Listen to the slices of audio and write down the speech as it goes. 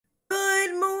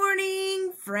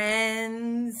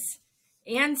friends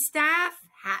and staff.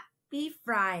 Happy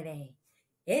Friday.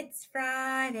 It's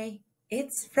Friday.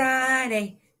 It's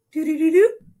Friday.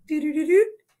 Do-do-do-do, do-do-do-do.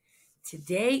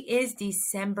 Today is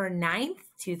December 9th,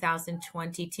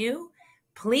 2022.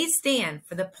 Please stand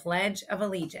for the Pledge of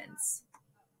Allegiance.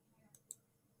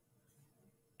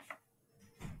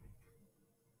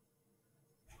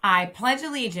 I pledge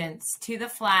allegiance to the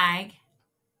flag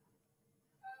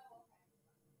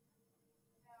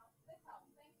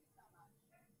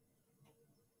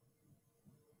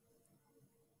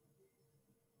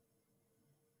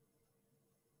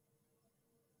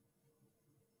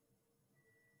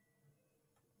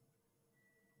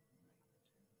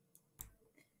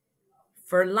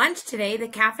For lunch today, the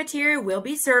cafeteria will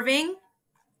be serving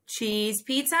cheese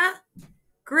pizza,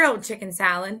 grilled chicken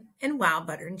salad, and wild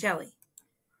butter and jelly.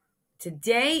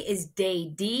 Today is day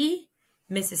D.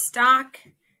 Mrs. Stock,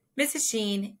 Mrs.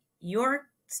 Sheen, your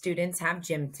students have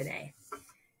gym today.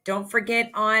 Don't forget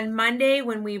on Monday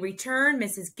when we return,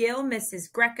 Mrs. Gill,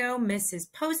 Mrs. Greco, Mrs.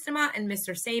 Postema, and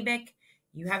Mr. Sabic,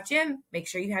 you have gym. Make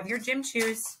sure you have your gym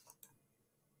shoes.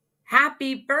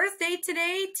 Happy birthday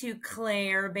today to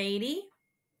Claire Beatty.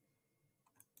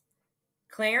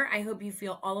 Claire, I hope you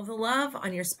feel all of the love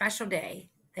on your special day.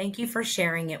 Thank you for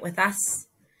sharing it with us.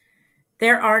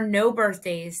 There are no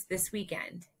birthdays this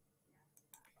weekend.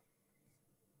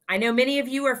 I know many of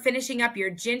you are finishing up your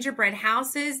gingerbread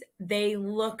houses. They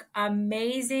look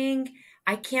amazing.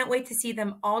 I can't wait to see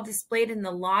them all displayed in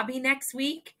the lobby next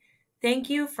week. Thank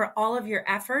you for all of your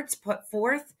efforts put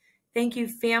forth. Thank you,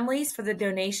 families, for the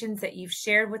donations that you've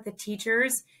shared with the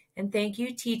teachers. And thank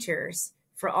you, teachers,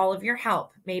 for all of your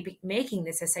help making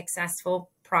this a successful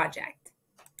project.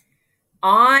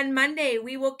 On Monday,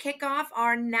 we will kick off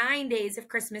our 9 days of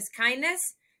Christmas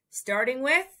kindness, starting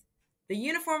with the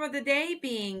uniform of the day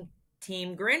being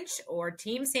Team Grinch or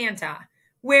Team Santa.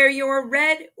 Wear your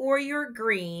red or your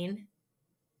green,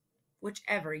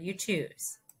 whichever you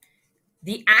choose.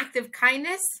 The act of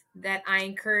kindness that I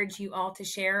encourage you all to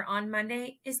share on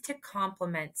Monday is to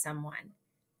compliment someone,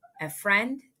 a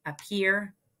friend, a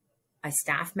peer, a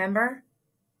staff member,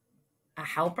 a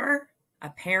helper, a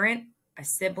parent, a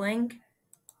sibling.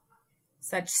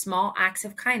 Such small acts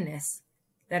of kindness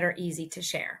that are easy to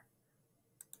share.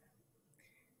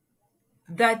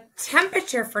 The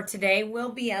temperature for today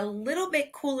will be a little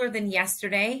bit cooler than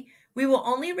yesterday. We will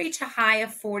only reach a high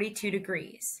of 42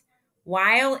 degrees.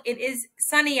 While it is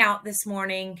sunny out this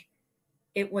morning,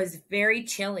 it was very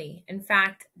chilly. In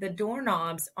fact, the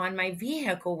doorknobs on my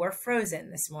vehicle were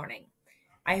frozen this morning.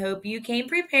 I hope you came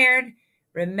prepared.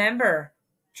 Remember,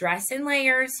 dress in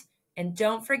layers, and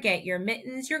don't forget your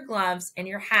mittens, your gloves, and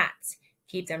your hats.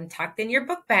 Keep them tucked in your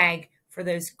book bag for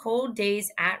those cold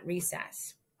days at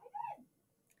recess.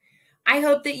 I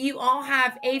hope that you all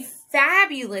have a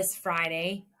fabulous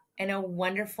Friday and a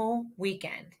wonderful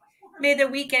weekend. May the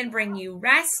weekend bring you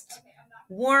rest,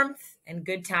 warmth, and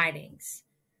good tidings.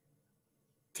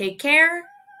 Take care.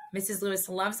 Mrs. Lewis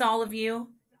loves all of you.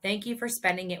 Thank you for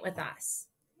spending it with us.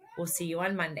 We'll see you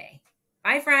on Monday.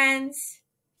 Bye, friends.